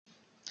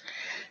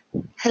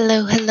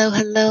Hello, hello,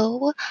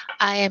 hello.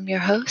 I am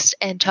your host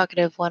and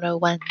Talkative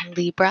 101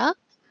 Libra.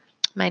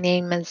 My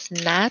name is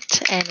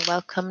Nat, and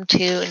welcome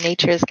to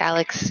Nature's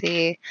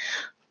Galaxy.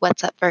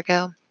 What's up,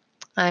 Virgo?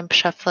 I'm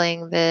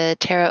shuffling the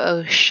Tarot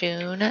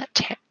Oshun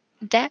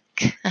deck.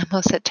 I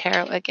almost said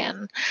tarot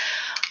again.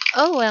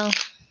 Oh well.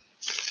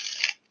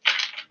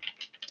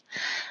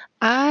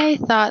 I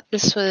thought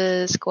this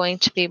was going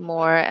to be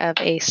more of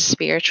a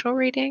spiritual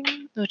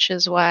reading, which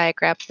is why I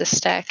grabbed this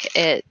deck.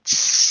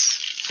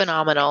 It's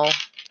phenomenal,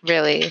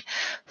 really,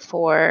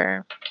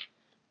 for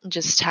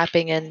just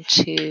tapping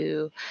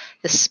into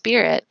the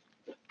spirit.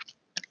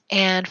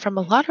 And from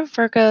a lot of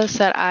Virgos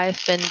that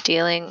I've been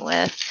dealing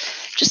with,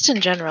 just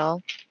in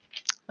general,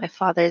 my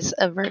father's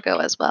a Virgo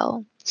as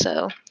well.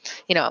 So,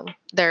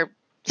 they're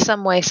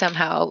some way,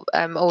 somehow,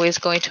 I'm always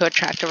going to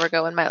attract a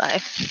Virgo in my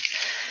life.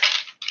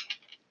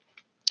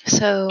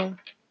 So,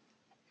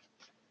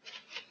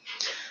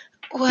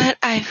 what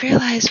I've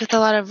realized with a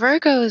lot of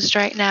Virgos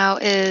right now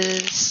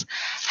is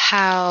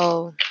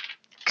how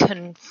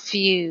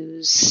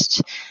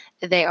confused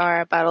they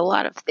are about a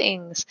lot of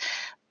things.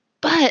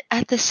 But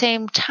at the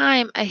same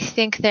time, I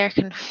think they're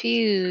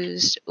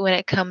confused when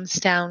it comes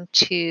down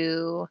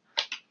to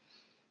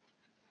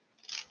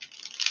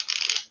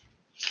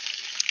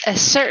a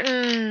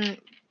certain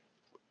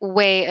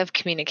way of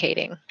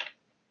communicating.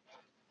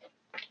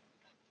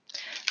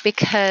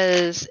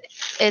 Because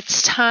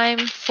it's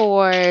time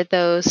for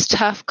those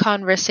tough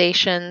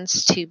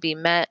conversations to be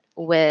met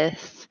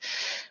with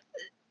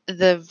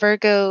the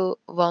Virgo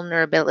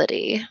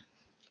vulnerability.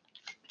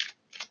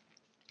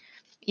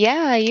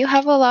 Yeah, you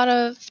have a lot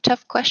of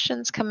tough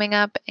questions coming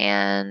up,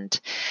 and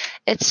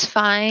it's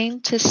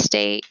fine to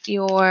state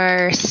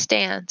your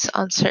stance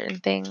on certain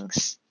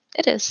things.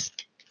 It is.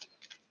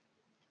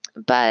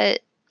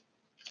 But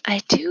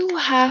I do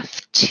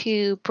have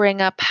to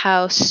bring up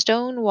how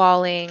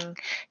stonewalling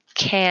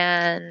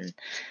can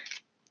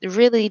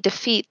really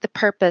defeat the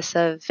purpose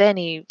of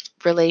any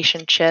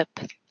relationship.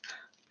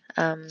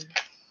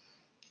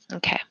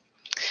 Okay.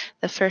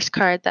 The first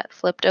card that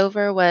flipped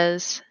over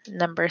was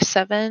number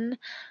 7,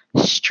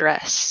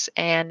 stress.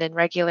 And in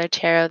regular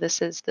tarot,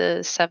 this is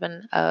the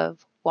 7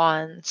 of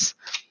Wands.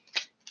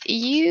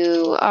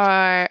 You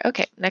are,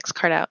 okay, next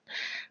card out.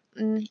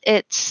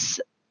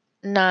 It's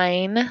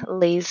 9,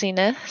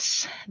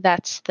 laziness.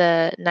 That's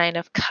the 9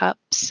 of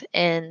Cups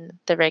in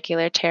the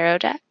regular tarot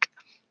deck.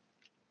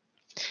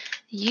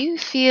 You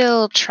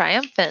feel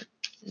triumphant,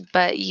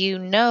 but you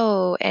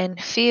know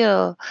and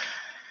feel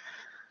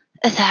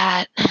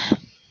that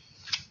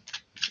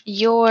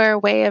your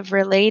way of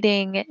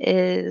relating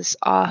is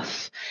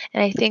off.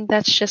 And I think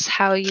that's just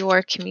how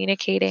you're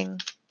communicating.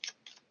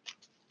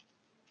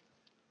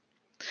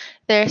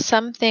 There are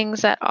some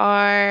things that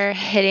are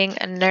hitting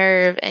a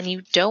nerve and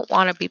you don't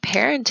want to be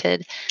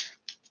parented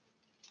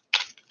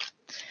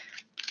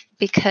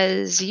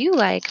because you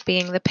like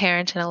being the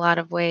parent in a lot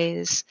of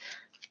ways.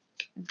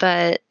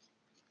 But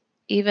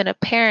even a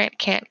parent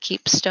can't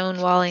keep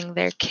stonewalling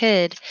their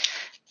kid,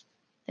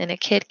 and a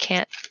kid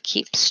can't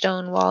keep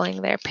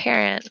stonewalling their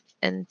parent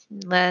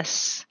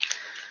unless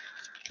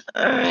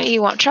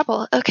you want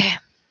trouble. Okay.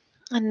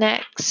 The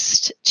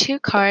next 2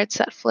 cards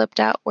that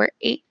flipped out were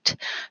 8,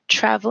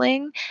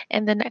 traveling,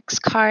 and the next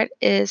card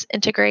is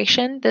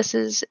integration. This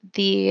is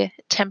the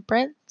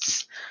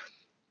Temperance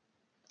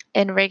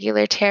in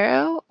regular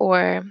tarot,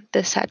 or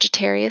the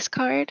Sagittarius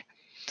card.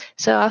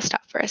 So I'll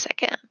stop for a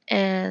second.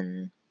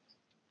 And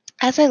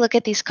as I look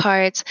at these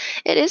cards,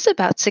 it is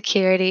about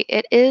security.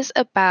 It is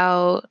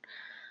about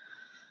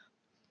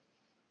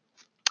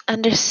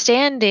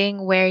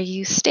understanding where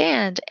you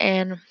stand.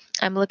 And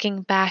I'm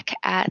looking back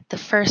at the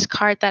first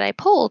card that I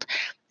pulled,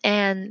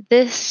 and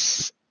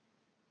this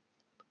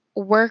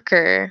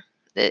worker,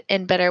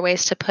 in better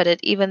ways to put it,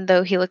 even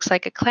though he looks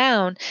like a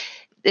clown,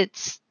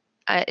 it's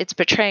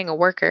portraying a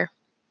worker.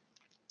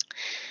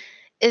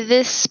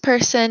 This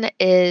person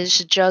is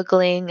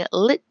juggling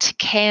lit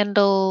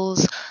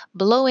candles,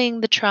 blowing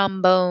the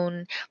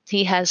trombone.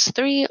 He has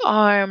 3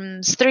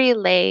 arms, 3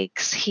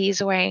 legs.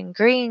 He's wearing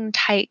green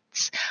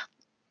tights,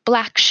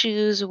 black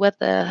shoes with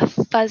a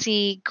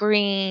fuzzy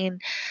green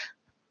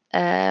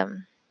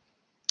cotton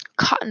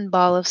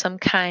ball of some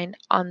kind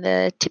on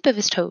the tip of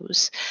his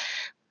toes.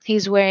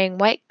 He's wearing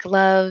white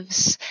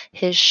gloves.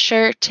 His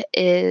shirt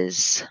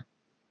is,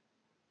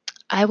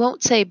 I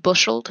won't say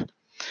busheled,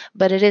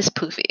 but it is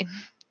poofy.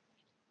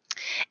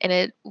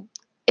 And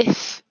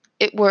if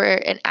it were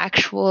an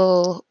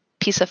actual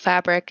piece of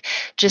fabric,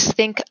 just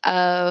think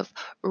of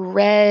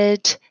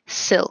red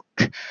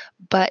silk,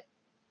 but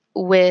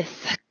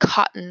with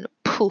cotton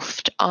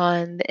poofed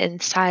on the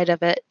inside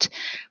of it.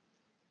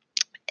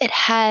 It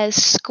has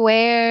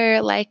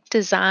square-like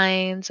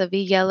designs of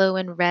yellow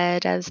and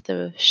red, as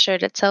the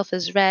shirt itself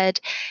is red,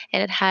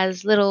 and it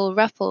has little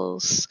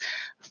ruffles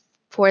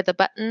for the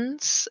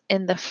buttons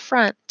in the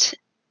front.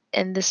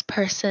 And this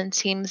person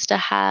seems to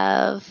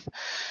have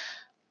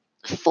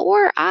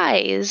 4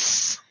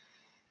 eyes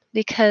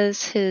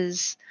because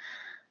it's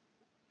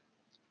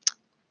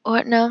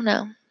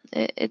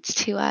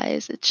 2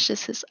 eyes. It's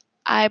just his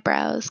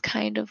eyebrows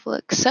kind of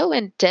look so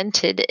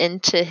indented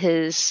into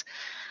his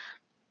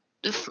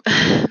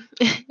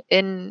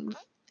in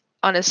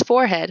on his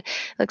forehead.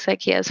 Looks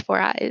like he has 4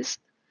 eyes.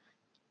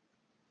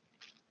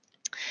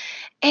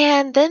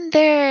 And then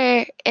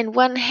there, in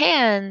one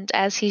hand,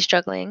 as he's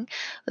juggling,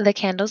 the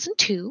candle's in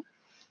two.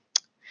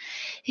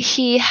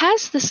 He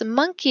has this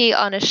monkey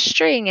on a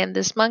string, and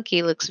this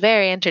monkey looks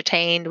very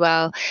entertained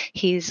while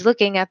he's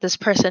looking at this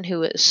person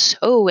who is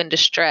so in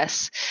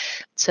distress.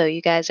 So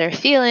you guys are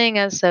feeling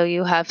as though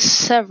you have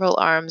several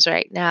arms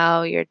right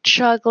now. You're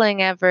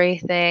juggling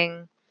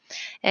everything.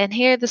 And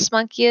here this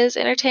monkey is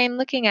entertained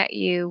looking at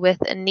you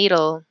with a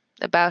needle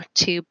about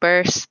to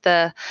burst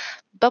the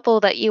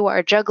bubble that you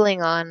are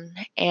juggling on.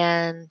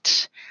 And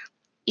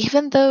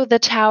even though the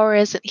tower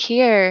isn't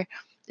here,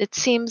 it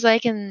seems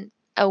like in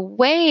a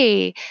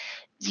way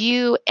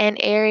you and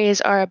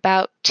Aries are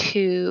about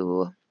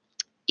to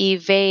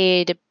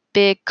evade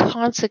big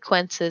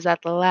consequences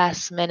at the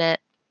last minute.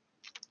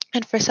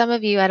 And for some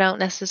of you, I don't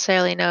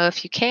necessarily know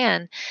if you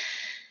can,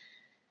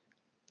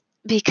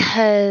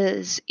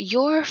 because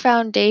your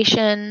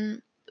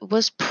foundation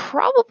was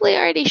probably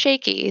already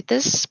shaky.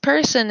 This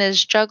person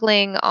is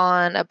juggling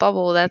on a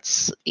bubble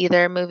that's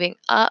either moving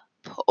up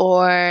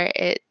or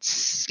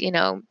it's,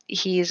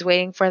 he's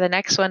waiting for the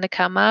next one to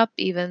come up,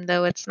 even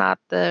though it's not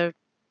the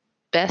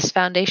best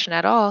foundation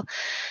at all.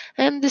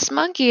 And this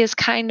monkey is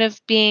kind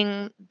of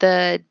being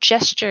the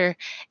gesture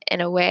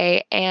in a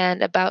way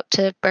and about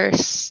to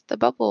burst the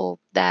bubble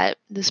that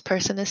this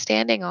person is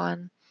standing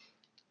on.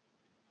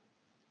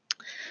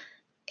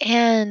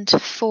 And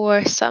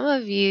for some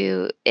of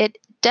you, it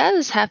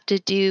does have to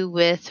do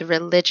with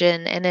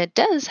religion and it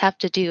does have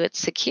to do with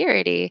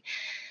security.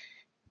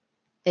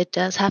 It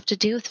does have to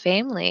do with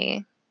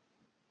family.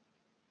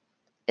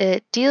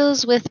 It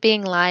deals with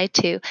being lied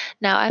to.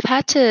 Now, I've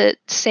had to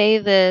say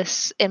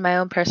this in my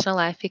own personal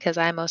life because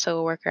I'm also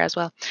a worker as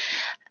well.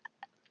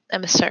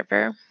 I'm a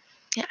server.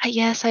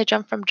 Yes, I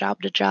jump from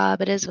job to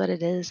job. It is what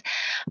it is.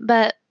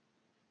 But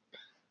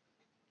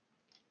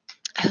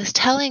I was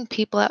telling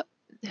people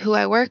who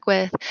I work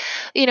with,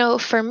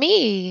 for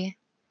me,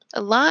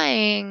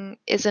 lying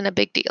isn't a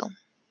big deal.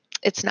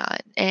 It's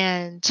not.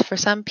 And for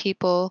some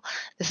people,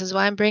 this is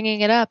why I'm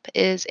bringing it up,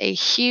 is a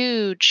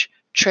huge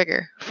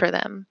trigger for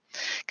them.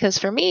 Because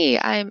for me,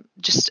 I'm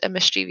just a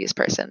mischievous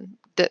person.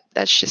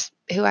 That's just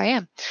who I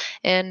am.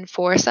 And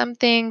for some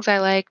things, I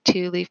like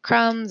to leave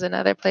crumbs, and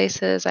other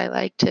places, I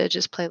like to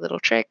just play little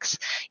tricks.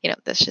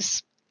 That's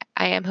just,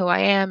 I am who I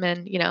am.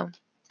 And,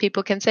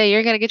 people can say,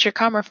 you're going to get your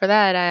karma for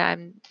that.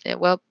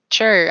 Well,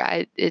 sure.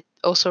 It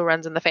also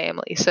runs in the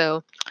family.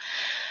 So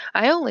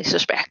I only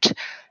suspect.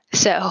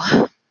 So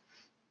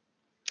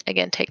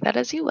again, take that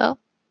as you will.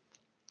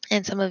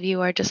 And some of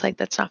you are just like,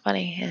 that's not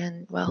funny.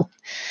 And well,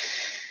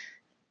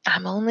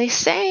 I'm only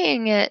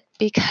saying it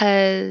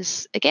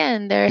because,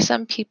 again, there are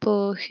some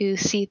people who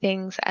see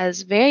things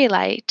as very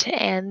light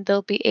and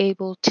they'll be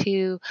able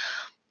to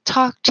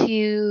talk to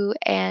you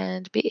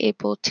and be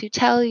able to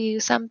tell you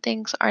some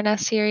things aren't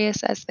as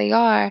serious as they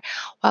are,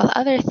 while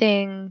other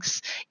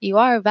things you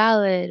are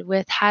valid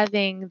with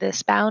having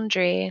this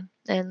boundary.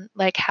 And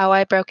like how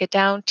I broke it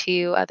down to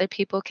you, other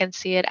people can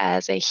see it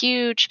as a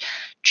huge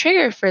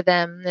trigger for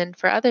them, and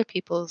for other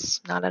people's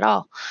not at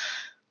all,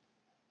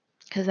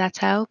 because that's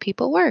how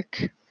people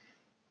work.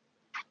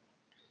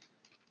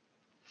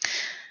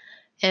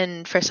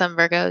 And for some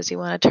Virgos, you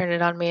want to turn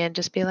it on me and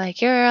just be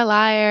like, you're a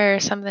liar, or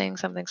something,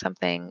 something,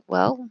 something.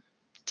 Well,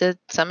 to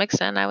some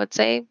extent, I would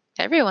say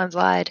everyone's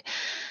lied.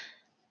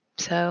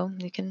 So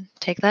you can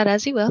take that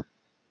as you will.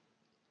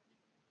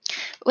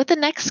 With the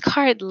next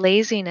card,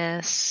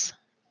 laziness,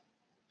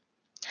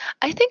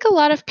 I think a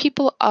lot of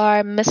people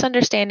are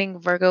misunderstanding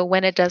Virgo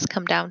when it does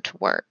come down to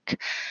work.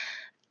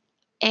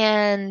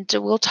 And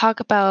we'll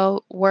talk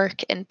about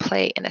work and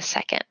play in a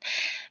second.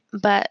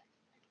 But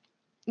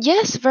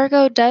yes,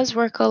 Virgo does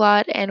work a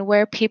lot, and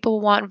where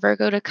people want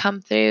Virgo to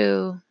come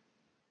through,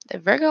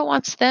 Virgo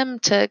wants them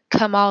to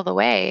come all the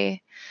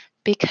way,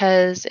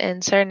 because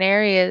in certain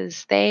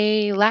areas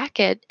they lack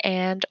it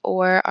and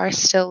or are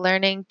still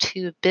learning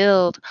to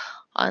build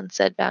on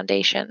said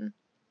foundation.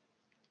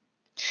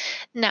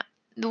 Now,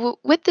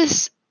 with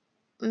this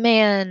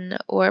man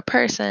or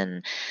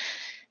person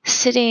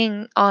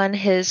sitting on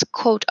his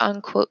quote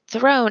unquote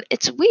throne,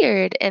 it's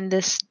weird in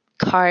this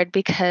card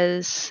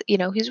because,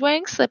 he's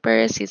wearing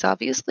slippers, he's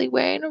obviously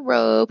wearing a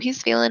robe,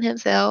 he's feeling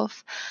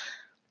himself.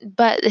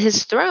 But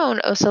his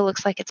throne also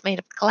looks like it's made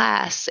of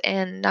glass,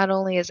 and not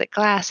only is it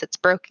glass, it's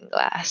broken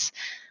glass.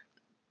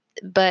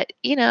 But,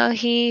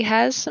 he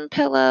has some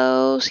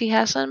pillows, he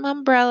has some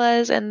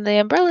umbrellas, and the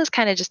umbrellas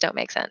kind of just don't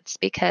make sense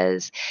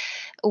because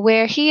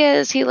where he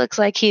is, he looks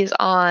like he's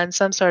on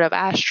some sort of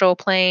astral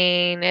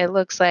plane. It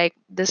looks like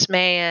this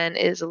man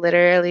is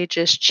literally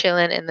just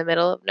chilling in the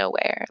middle of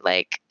nowhere.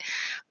 Like,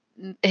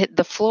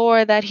 the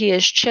floor that he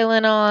is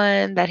chilling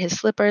on, that his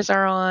slippers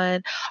are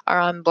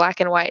on black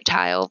and white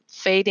tile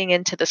fading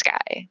into the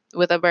sky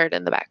with a bird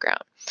in the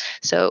background.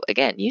 So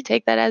again, you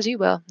take that as you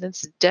will.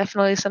 It's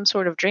definitely some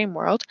sort of dream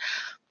world.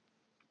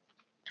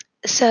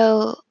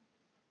 So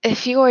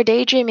if you're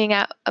daydreaming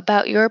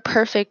about your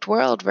perfect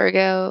world,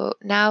 Virgo,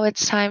 now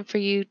it's time for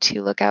you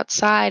to look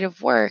outside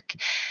of work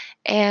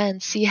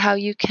and see how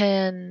you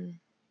can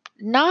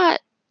not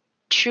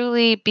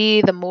truly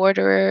be the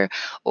mortarer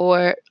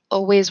or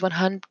always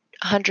 100%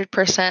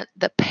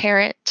 the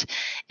parent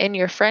in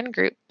your friend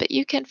group, but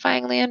you can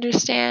finally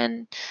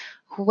understand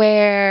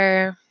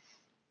where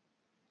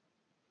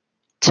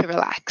to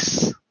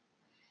relax.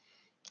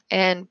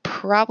 And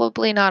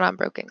probably not on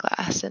broken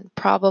glass, and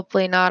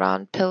probably not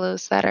on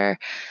pillows that are,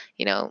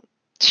 you know,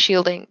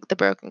 shielding the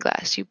broken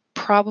glass. You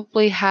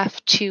probably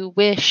have to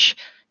wish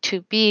to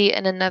be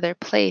in another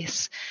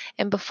place.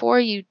 And before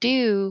you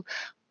do,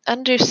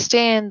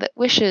 understand that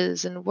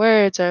wishes and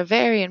words are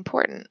very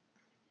important.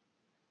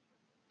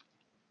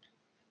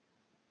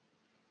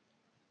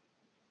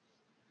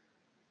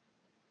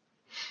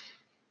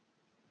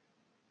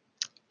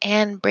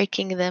 And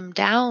breaking them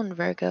down,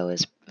 Virgo,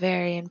 is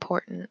very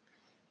important.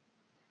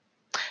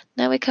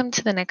 Now we come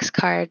to the next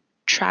card,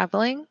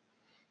 traveling.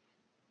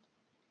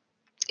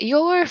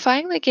 You're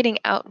finally getting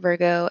out,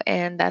 Virgo,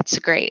 and that's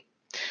great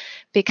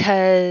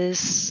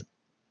because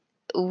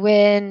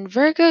when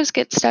Virgos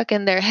get stuck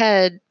in their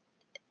head,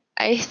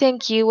 I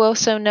think you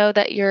also know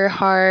that you're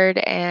hard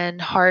and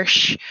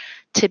harsh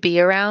to be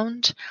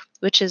around,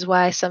 which is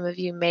why some of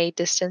you may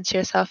distance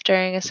yourself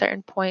during a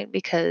certain point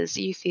because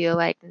you feel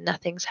like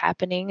nothing's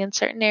happening in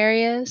certain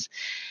areas.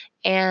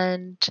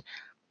 And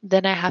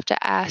then I have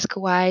to ask,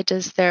 why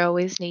does there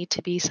always need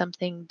to be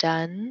something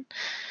done?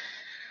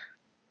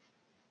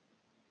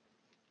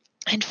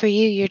 And for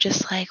you, you're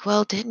just like,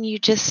 well, didn't you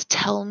just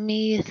tell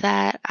me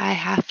that I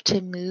have to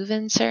move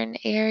in certain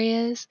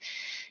areas?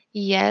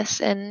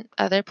 Yes, and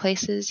other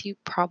places you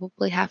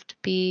probably have to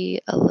be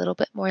a little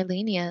bit more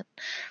lenient.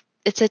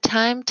 It's a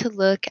time to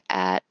look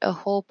at a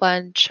whole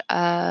bunch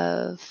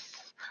of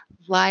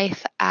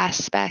life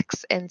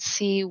aspects and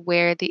see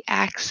where the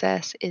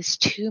access is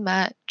too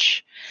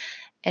much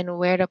and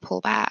where to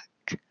pull back.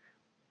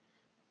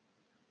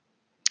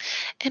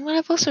 And what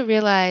I've also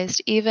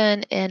realized,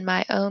 even in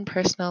my own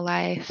personal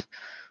life,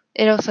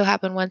 it also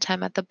happened one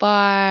time at the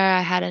bar.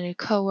 I had a new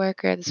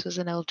coworker. This was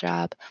an old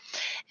job.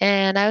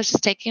 And I was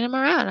just taking him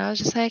around. I was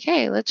just like,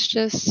 hey, let's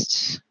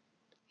just,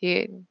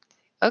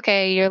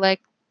 okay, you're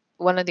like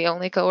one of the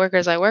only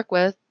coworkers I work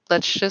with.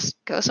 Let's just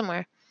go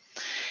somewhere.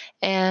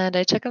 And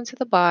I took him to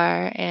the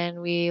bar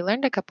and we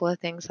learned a couple of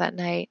things that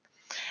night.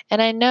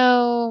 And I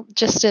know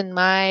just in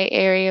my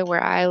area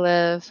where I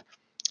live,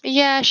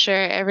 yeah, sure,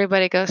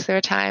 everybody goes through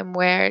a time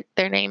where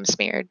their name's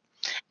smeared.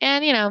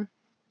 And,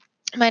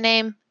 my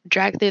name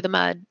dragged through the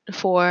mud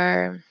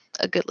for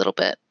a good little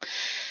bit.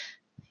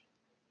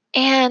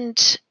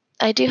 And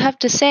I do have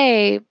to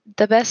say,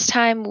 the best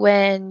time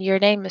when your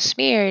name is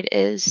smeared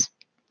is,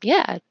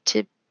 yeah,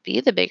 to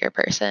be the bigger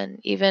person,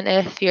 even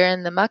if you're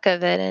in the muck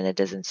of it and it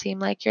doesn't seem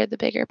like you're the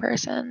bigger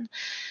person.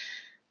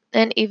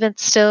 And even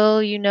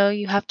still,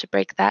 you have to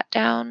break that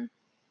down.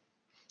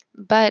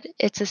 But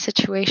it's a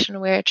situation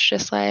where it's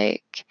just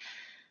like,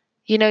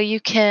 you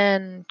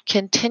can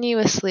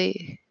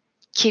continuously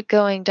keep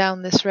going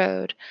down this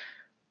road,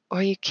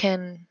 or you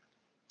can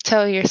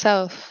tell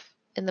yourself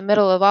in the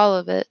middle of all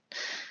of it,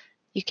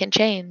 you can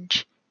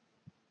change.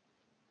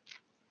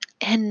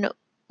 And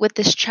with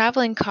this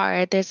traveling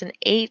card, there's an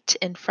 8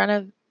 in front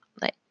of,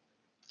 like,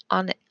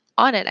 on it,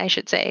 I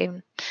should say.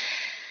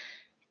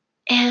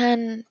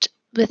 And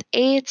with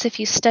 8s, if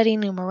you study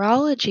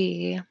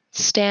numerology,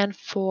 stand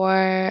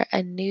for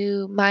a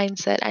new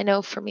mindset. I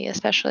know for me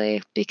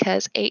especially,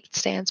 because 8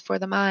 stands for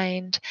the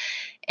mind,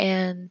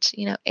 and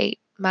 8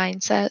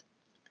 mindset.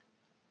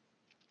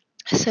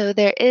 So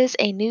there is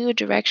a new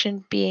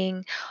direction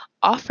being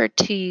offered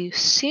to you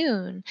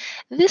soon.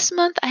 This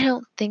month, I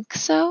don't think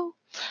so.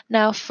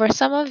 Now, for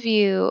some of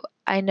you,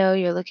 I know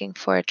you're looking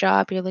for a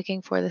job, you're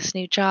looking for this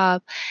new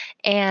job,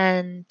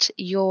 and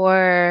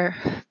you're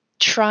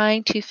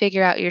trying to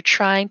figure out, you're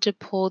trying to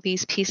pull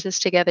these pieces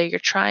together, you're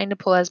trying to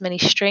pull as many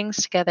strings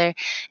together.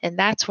 And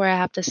that's where I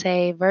have to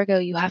say, Virgo,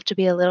 you have to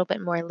be a little bit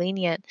more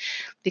lenient,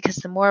 because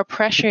the more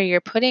pressure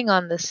you're putting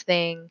on this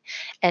thing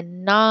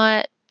and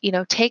not,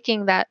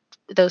 taking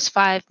those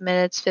 5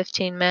 minutes,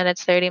 15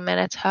 minutes, 30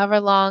 minutes, however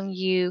long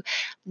you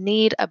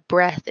need a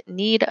breath,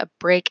 need a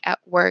break at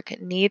work,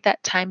 need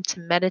that time to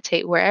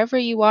meditate, wherever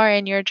you are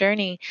in your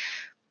journey.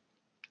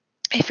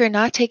 If you're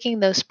not taking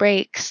those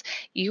breaks,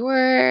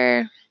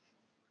 you're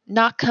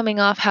not coming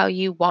off how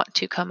you want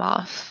to come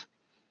off.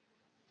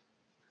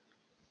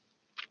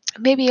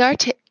 Maybe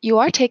you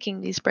are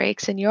taking these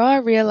breaks and you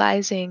are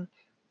realizing,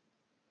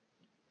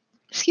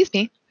 excuse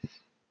me,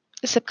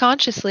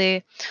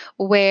 subconsciously,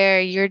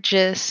 where you're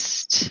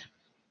just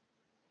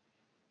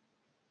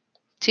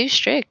too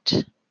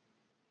strict,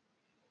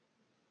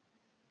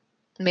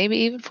 maybe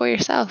even for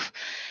yourself.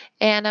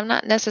 And I'm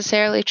not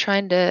necessarily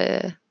trying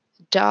to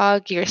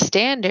dog your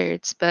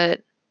standards,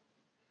 but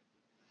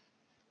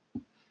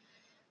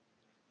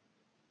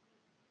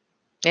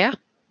yeah,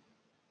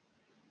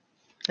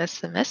 that's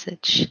the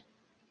message.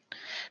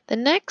 The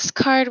next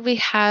card we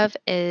have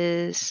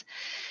is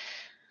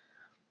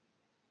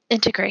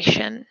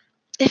integration.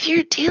 if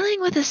you're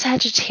dealing with a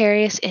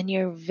Sagittarius and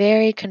you're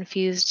very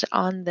confused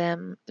on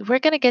them, we're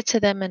going to get to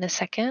them in a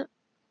second.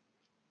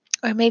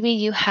 Or maybe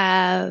you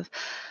have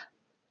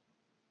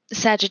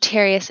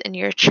Sagittarius in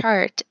your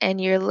chart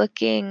and you're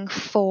looking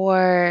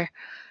for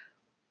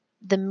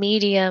the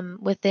medium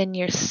within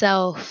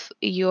yourself.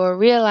 You're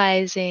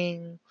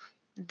realizing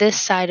this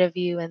side of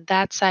you and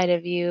that side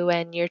of you,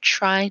 and you're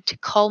trying to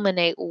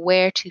culminate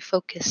where to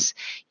focus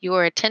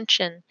your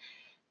attention.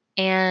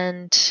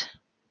 And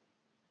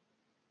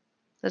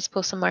let's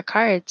pull some more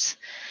cards.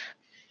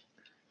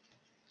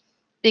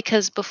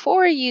 Because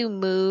before you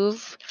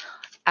move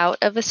out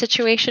of a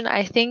situation,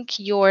 I think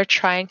you're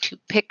trying to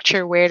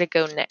picture where to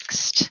go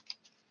next.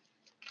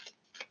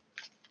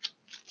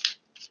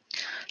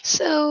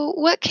 So,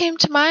 what came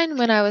to mind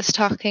when I was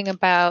talking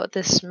about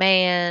this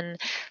man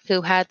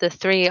who had the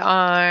 3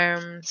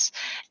 arms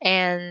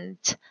and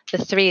the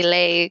 3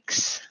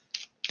 legs?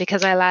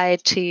 Because I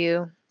lied to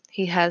you.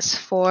 He has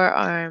 4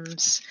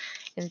 arms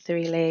and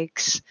 3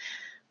 legs.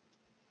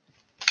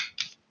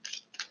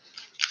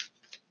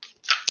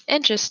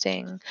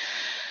 Interesting.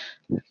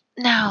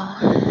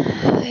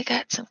 Now, we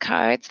got some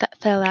cards that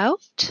fell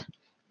out.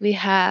 We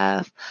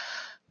have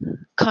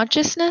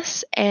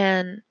consciousness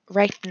and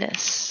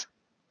ripeness.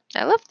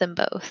 I love them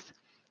both.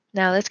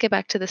 Now, let's get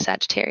back to the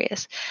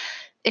Sagittarius.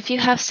 If you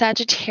have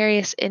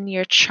Sagittarius in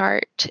your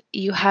chart,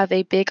 you have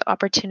a big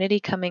opportunity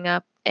coming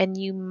up, and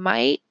you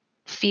might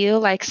feel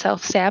like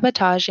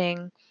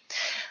self-sabotaging.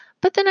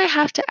 But then I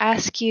have to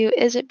ask you,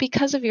 is it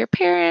because of your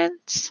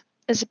parents?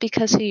 Is it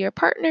because who you're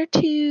partner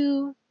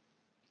to?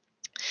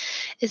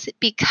 Is it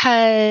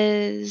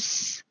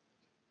because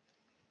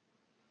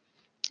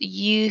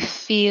you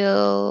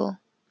feel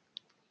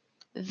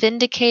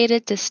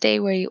vindicated to stay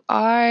where you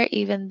are,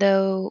 even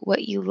though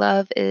what you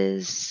love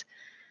is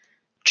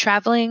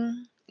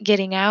traveling,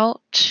 getting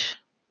out,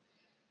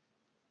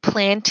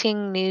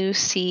 planting new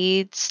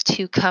seeds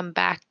to come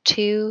back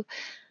to?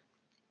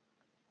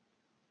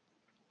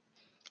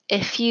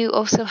 If you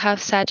also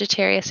have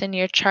Sagittarius in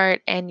your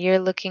chart and you're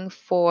looking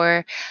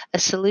for a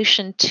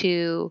solution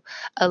to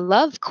a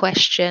love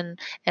question,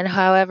 and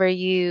however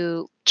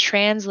you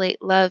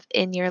translate love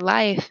in your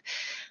life,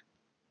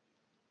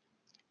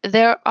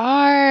 there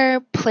are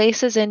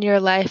places in your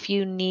life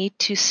you need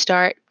to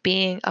start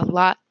being a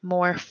lot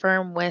more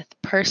firm with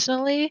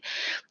personally.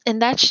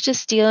 And that's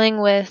just dealing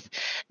with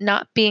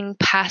not being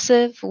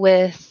passive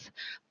with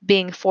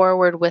being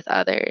forward with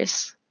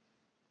others.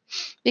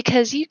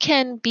 Because you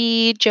can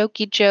be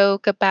jokey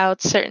joke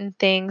about certain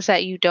things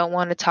that you don't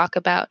want to talk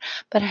about,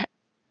 but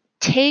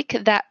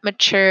take that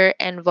mature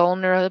and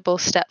vulnerable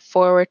step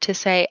forward to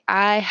say,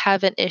 I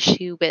have an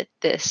issue with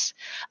this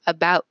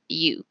about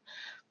you.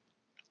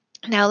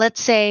 Now,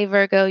 let's say,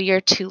 Virgo,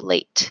 you're too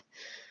late.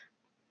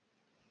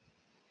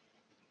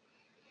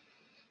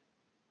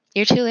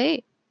 You're too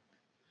late.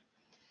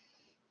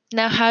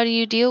 Now, how do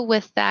you deal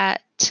with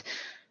that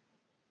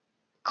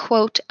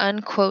quote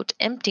unquote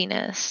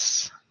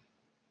emptiness?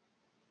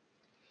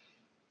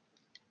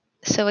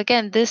 So,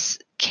 again, this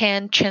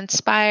can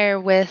transpire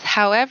with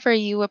however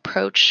you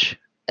approach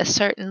a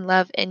certain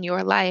love in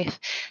your life.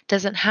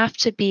 Doesn't have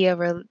to be a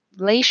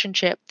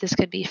relationship. This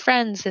could be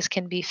friends, this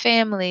can be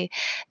family,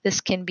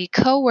 this can be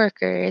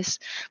coworkers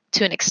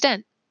to an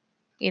extent.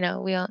 You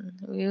know,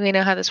 we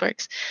know how this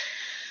works.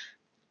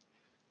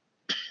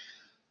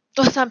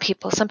 Well, some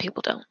people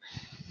don't.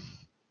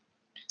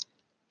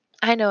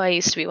 I know I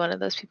used to be one of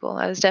those people.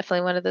 I was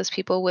definitely one of those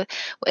people with,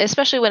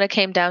 especially when it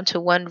came down to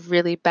one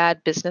really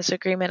bad business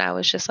agreement. I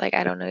was just like,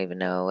 I don't even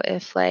know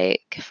if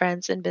like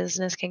friends and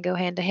business can go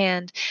hand to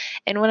hand.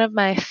 And one of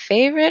my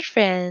favorite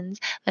friends,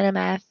 one of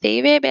my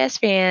favorite best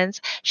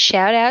friends,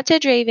 shout out to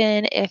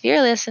Draven if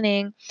you're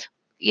listening,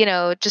 you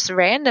know, just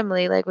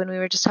randomly, like when we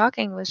were just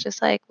talking, was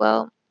just like,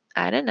 well,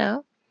 I don't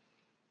know.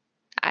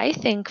 I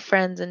think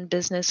friends and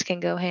business can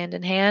go hand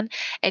in hand.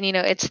 And, you know,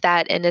 it's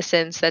that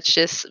innocence that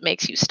just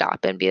makes you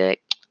stop and be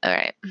like, all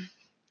right,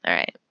 all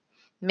right.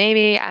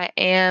 Maybe I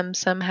am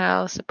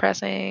somehow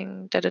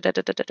suppressing. Da, da, da,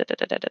 da, da, da, da,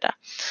 da, da, da.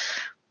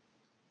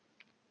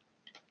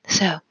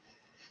 So,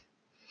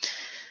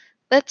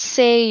 let's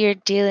say you're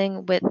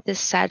dealing with this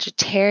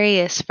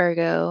Sagittarius,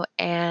 Virgo,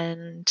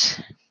 and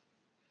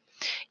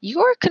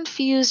you're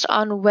confused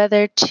on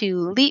whether to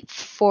leap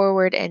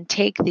forward and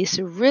take this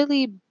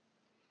really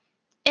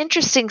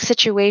interesting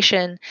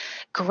situation,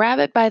 grab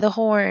it by the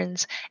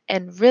horns,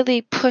 and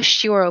really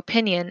push your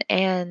opinion,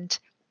 and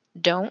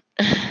don't.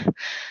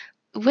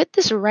 With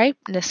this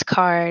ripeness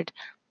card,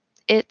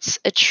 it's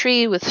a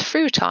tree with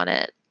fruit on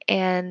it.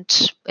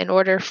 And in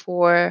order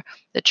for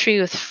the tree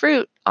with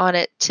fruit on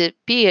it to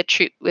be a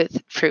tree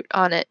with fruit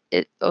on it,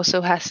 it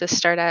also has to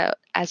start out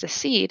as a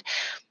seed.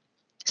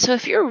 So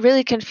if you're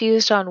really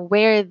confused on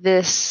where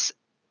this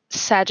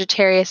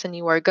Sagittarius and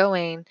you are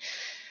going,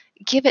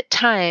 give it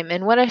time.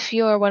 And what if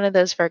you're one of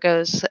those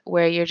Virgos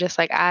where you're just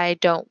like, I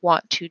don't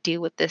want to deal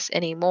with this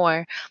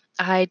anymore.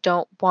 I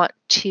don't want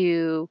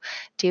to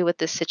deal with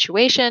this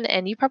situation.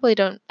 And you probably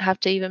don't have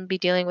to even be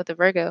dealing with a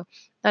Virgo,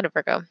 not a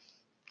Virgo,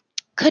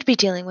 could be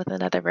dealing with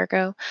another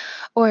Virgo,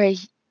 or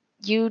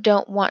you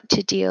don't want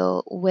to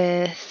deal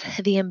with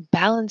the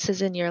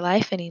imbalances in your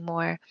life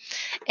anymore,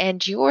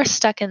 and you're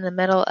stuck in the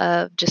middle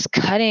of just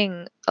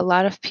cutting a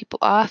lot of people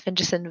off and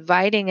just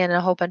inviting in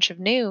a whole bunch of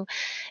new.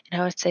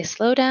 And I would say,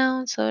 slow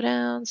down, slow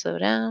down, slow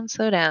down,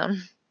 slow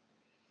down.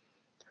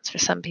 That's for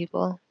some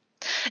people,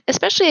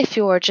 especially if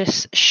you're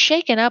just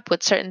shaken up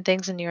with certain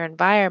things in your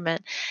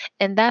environment.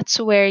 And that's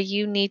where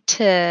you need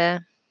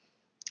to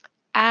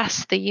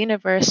ask the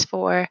universe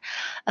for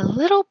a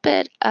little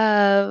bit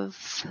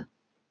of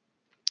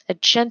a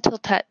gentle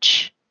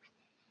touch.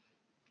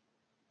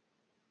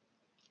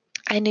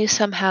 I knew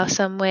somehow,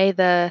 some way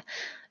the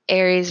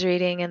Aries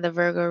reading and the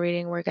Virgo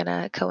reading were going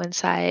to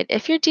coincide.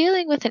 If you're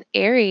dealing with an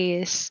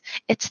Aries,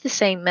 it's the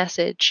same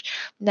message.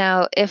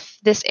 Now, if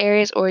this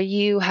Aries or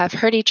you have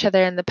hurt each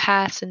other in the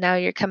past and now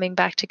you're coming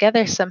back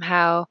together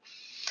somehow,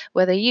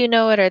 whether you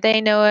know it or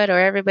they know it or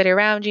everybody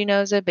around you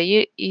knows it, but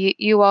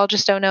you all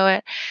just don't know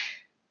it,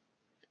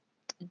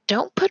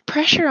 don't put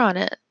pressure on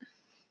it.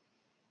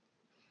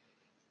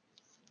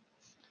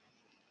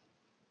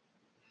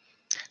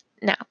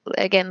 Now,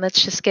 again,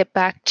 let's just get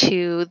back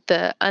to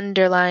the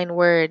underlying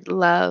word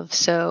love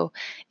so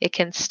it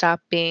can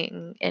stop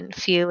being and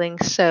feeling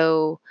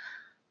so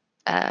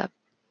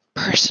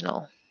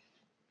personal.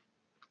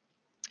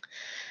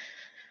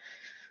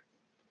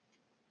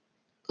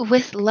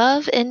 With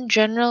love in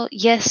general,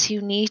 yes,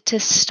 you need to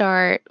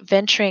start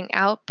venturing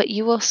out, but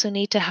you also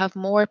need to have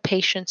more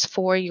patience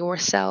for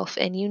yourself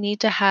and you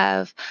need to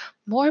have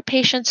more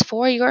patience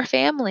for your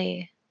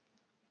family.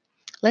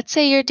 Let's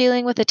say you're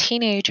dealing with a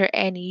teenager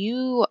and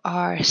you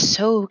are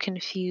so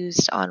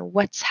confused on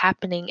what's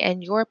happening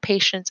and your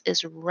patience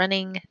is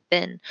running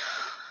thin.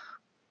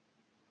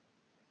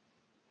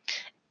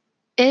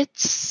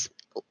 It's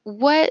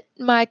what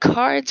my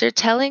cards are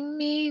telling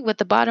me with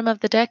the bottom of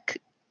the deck,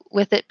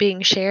 with it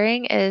being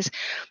sharing, is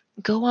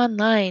go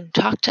online,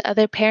 talk to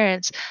other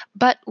parents.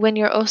 But when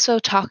you're also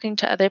talking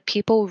to other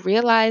people,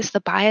 realize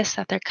the bias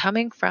that they're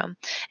coming from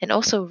and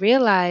also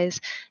realize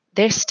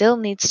there still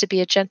needs to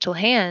be a gentle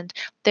hand.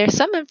 There's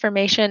some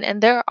information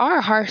and there are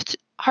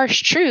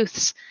harsh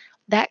truths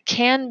that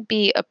can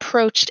be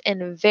approached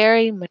in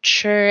very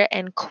mature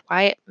and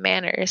quiet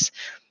manners.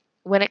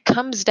 When it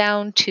comes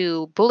down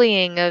to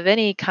bullying of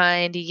any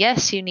kind,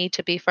 yes, you need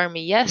to be firm.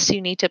 Yes,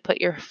 you need to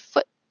put your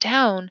foot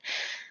down,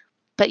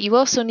 but you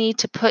also need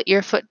to put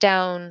your foot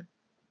down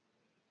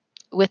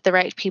with the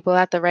right people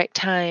at the right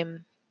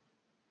time.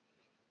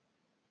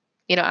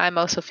 I'm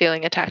also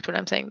feeling attacked when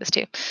I'm saying this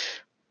too,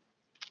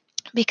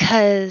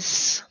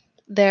 because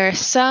there are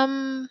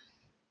some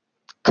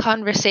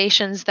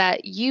conversations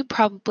that you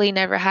probably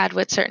never had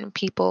with certain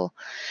people,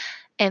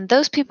 and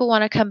those people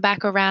want to come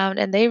back around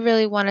and they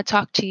really want to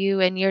talk to you,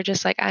 and you're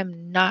just like,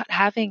 I'm not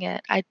having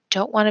it. I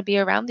don't want to be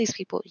around these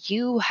people.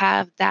 You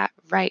have that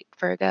right,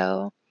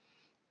 Virgo.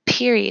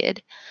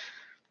 Period.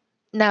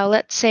 Now,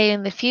 let's say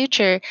in the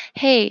future,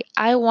 hey,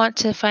 I want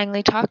to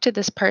finally talk to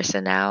this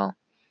person now.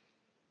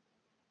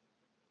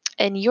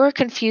 And you're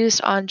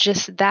confused on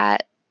just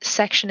that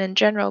section in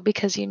general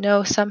because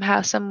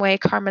somehow, some way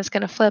karma's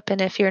going to flip.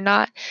 And if you're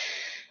not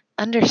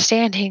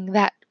understanding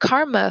that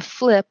karma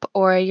flip,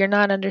 or you're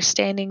not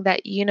understanding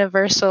that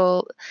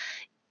universal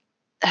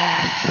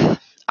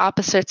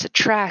opposites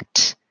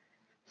attract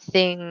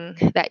thing,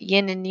 that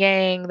yin and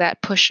yang,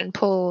 that push and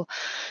pull,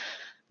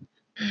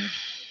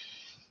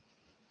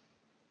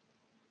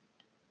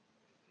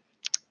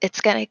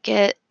 it's going to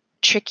get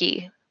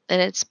tricky.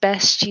 And it's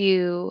best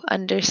you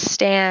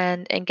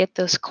understand and get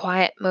those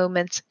quiet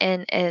moments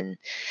in and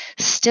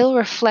still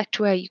reflect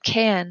where you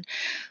can.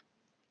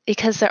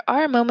 Because there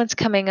are moments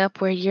coming up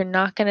where you're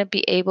not going to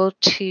be able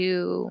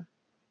to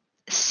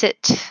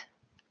sit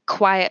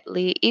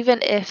quietly,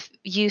 even if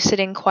you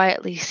sitting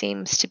quietly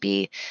seems to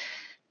be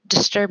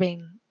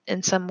disturbing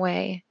in some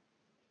way.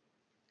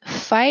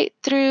 Fight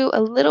through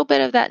a little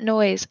bit of that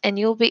noise and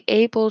you'll be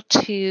able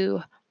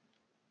to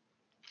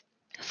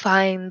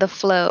find the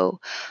flow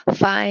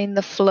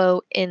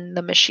in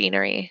the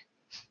machinery.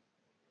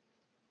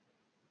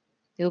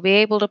 You'll be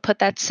able to put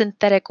that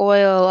synthetic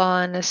oil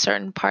on a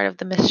certain part of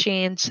the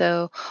machine,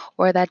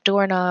 or that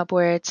doorknob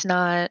where it's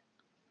not,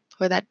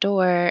 or that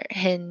door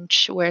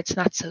hinge where it's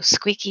not so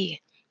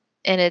squeaky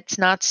and it's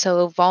not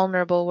so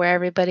vulnerable, where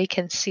everybody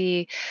can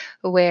see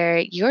where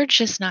you're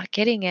just not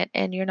getting it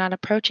and you're not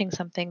approaching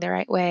something the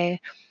right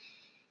way.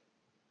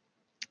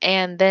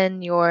 And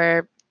then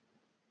you're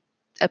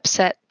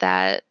upset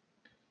that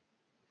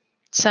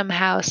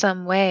somehow,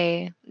 some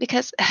way,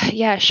 because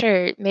yeah,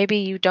 sure, maybe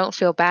you don't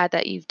feel bad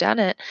that you've done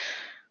it,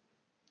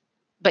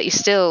 but you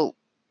still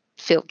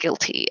feel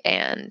guilty.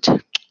 And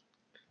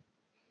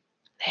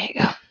there you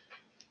go.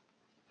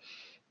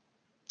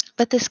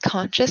 But this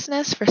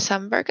consciousness for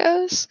some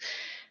Virgos,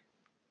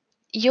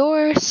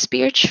 your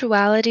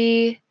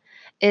spirituality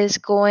is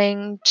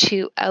going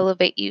to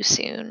elevate you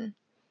soon.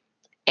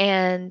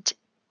 And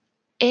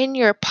in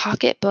your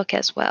pocketbook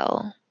as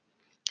well,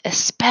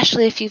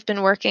 especially if you've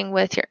been working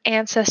with your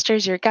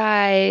ancestors, your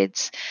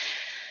guides,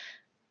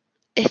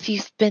 if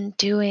you've been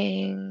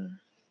doing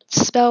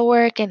spell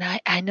work, and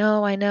I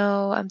know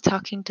I'm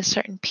talking to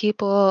certain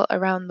people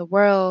around the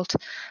world,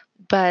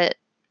 but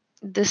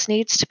this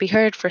needs to be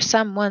heard for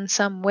someone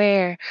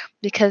somewhere,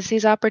 because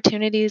these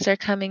opportunities are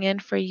coming in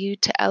for you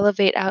to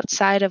elevate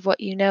outside of what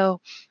you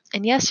know.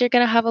 And yes, you're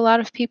going to have a lot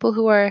of people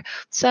who are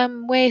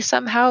some way,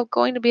 somehow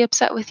going to be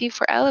upset with you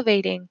for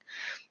elevating.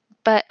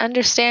 But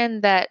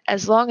understand that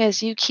as long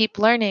as you keep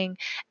learning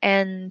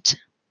and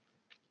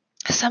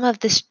some of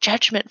this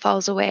judgment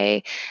falls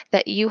away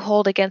that you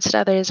hold against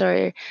others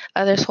or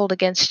others hold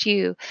against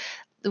you,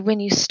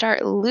 when you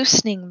start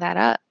loosening that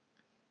up,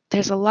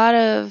 there's a lot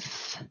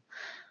of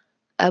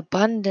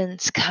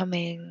abundance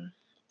coming,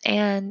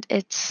 and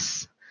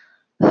it's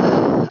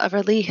a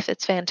relief.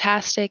 It's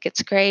fantastic.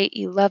 It's great.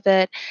 You love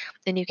it.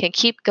 And you can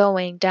keep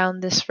going down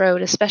this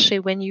road, especially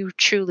when you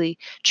truly,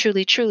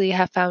 truly, truly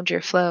have found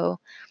your flow.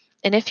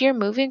 And if you're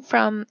moving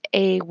from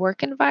a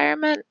work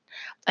environment,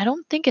 I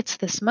don't think it's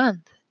this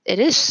month. It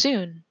is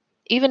soon.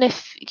 Even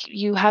if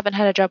you haven't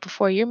had a job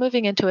before, you're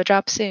moving into a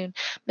job soon,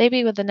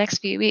 maybe within the next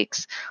few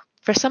weeks.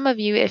 For some of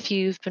you, if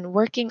you've been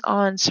working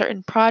on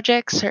certain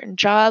projects, certain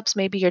jobs,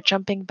 maybe you're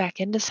jumping back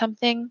into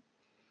something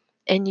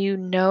and you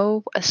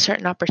know a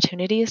certain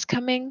opportunity is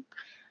coming,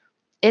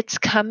 it's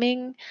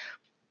coming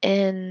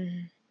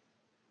in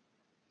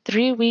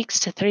 3 weeks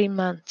to 3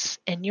 months,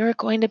 and you're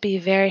going to be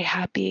very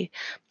happy.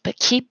 But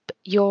keep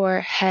your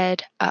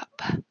head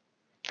up,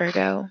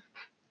 Virgo.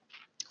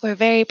 We're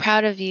very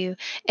proud of you,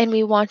 and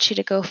we want you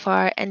to go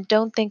far. And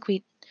don't think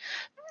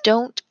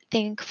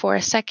for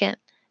a second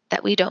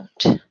that we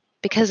don't,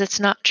 because it's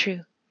not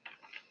true.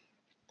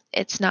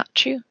 It's not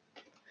true.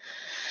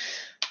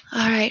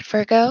 All right,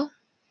 Virgo,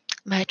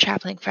 my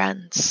traveling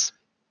friends,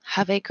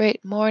 have a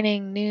great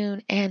morning,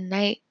 noon, and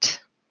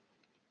night.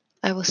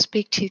 I will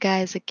speak to you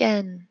guys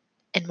again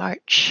in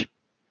March.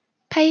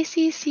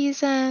 Pisces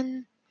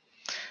season.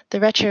 The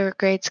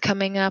retrograde's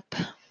coming up.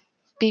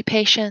 Be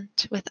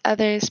patient with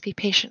others, be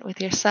patient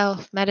with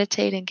yourself,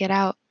 meditate and get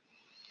out.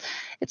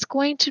 It's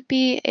going to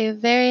be a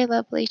very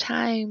lovely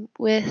time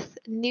with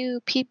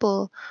new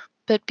people,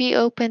 but be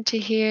open to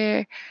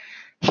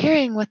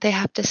hearing what they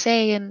have to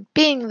say and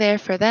being there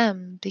for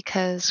them,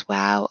 because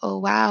wow, oh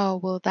wow,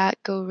 will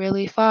that go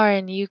really far,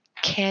 and you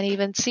can't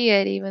even see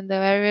it, even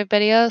though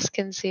everybody else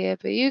can see it,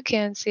 but you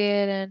can't see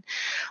it. And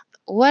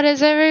what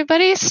is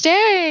everybody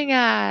staring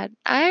at?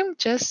 I'm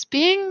just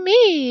being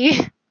me.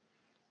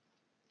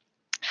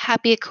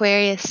 Happy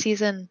Aquarius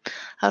season.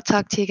 I'll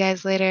talk to you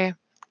guys later.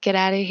 Get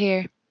out of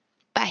here.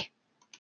 Bye.